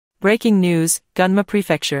Breaking news, Gunma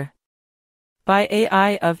Prefecture. By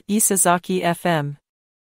AI of Isesaki FM.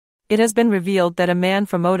 It has been revealed that a man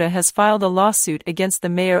from Oda has filed a lawsuit against the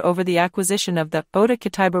mayor over the acquisition of the Oda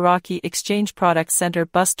Kitaibaraki Exchange Products Center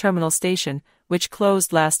bus terminal station, which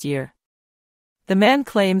closed last year. The man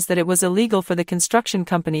claims that it was illegal for the construction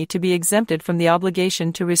company to be exempted from the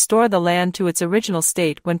obligation to restore the land to its original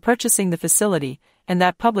state when purchasing the facility, and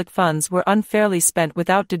that public funds were unfairly spent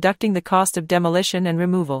without deducting the cost of demolition and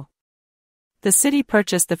removal. The city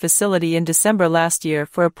purchased the facility in December last year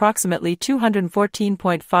for approximately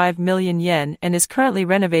 214.5 million yen and is currently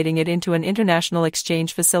renovating it into an international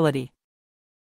exchange facility.